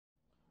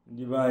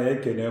Ndị be anyị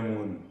ekene m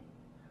unu.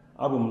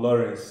 Abụ m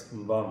Lawrence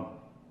Mbam,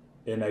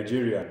 a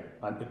Nigerian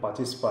and a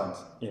participant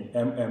in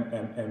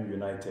MMMM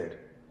United.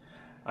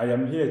 I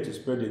am here to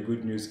spread the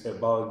good news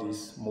about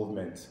this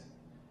movement.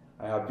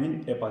 I have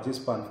been a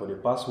participant for the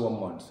past 1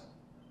 month,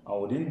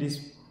 and within this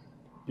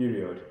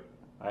period,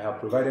 I have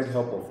provided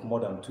help of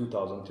more than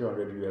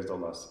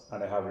 $2,300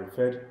 and I have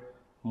referred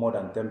more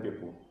than 10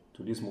 people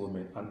to this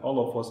movement, and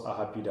all of us are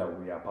happy that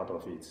we are part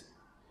of it.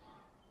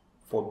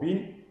 For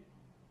being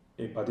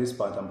a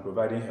participant and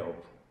providing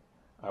help,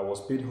 I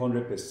was paid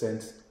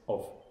 100%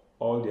 of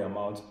all the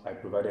amount I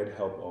provided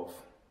help of.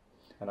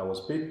 And I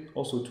was paid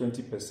also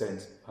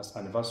 20% as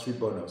anniversary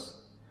bonus,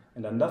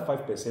 and then that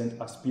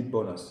 5% as speed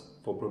bonus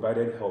for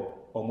provided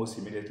help almost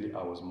immediately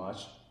I was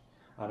matched.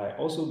 And I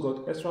also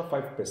got extra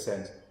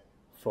 5%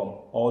 from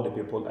all the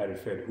people I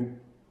referred who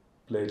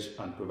pledged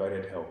and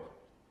provided help.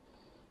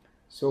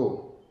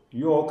 So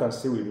you all can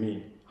see with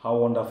me how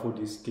wonderful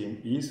this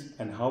scheme is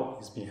and how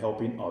it's been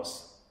helping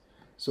us.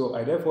 So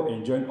I therefore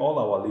enjoin all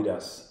our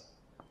leaders,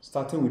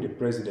 starting with the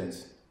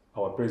president,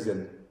 our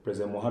president,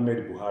 President Muhammad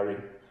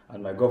Buhari,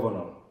 and my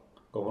governor,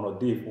 Governor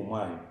Dave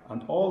Umahi,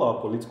 and all our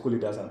political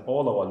leaders and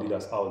all our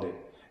leaders out there,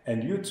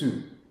 and you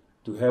too,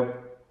 to help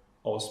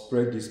us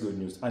spread this good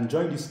news and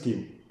join this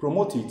scheme,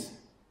 promote it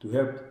to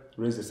help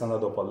raise the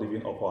standard of our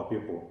living of our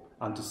people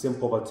and to send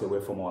poverty away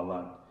from our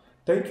land.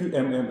 Thank you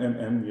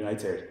MMMM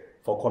United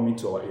for coming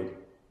to our aid.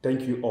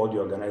 Thank you all the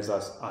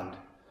organizers and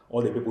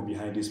all the people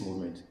behind this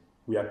movement.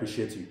 We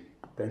appreciate you.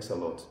 Thanks a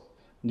lot.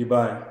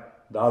 Ndibai,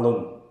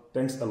 Dalon,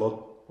 thanks a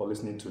lot for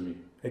listening to me.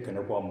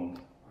 Ekenekwa mu.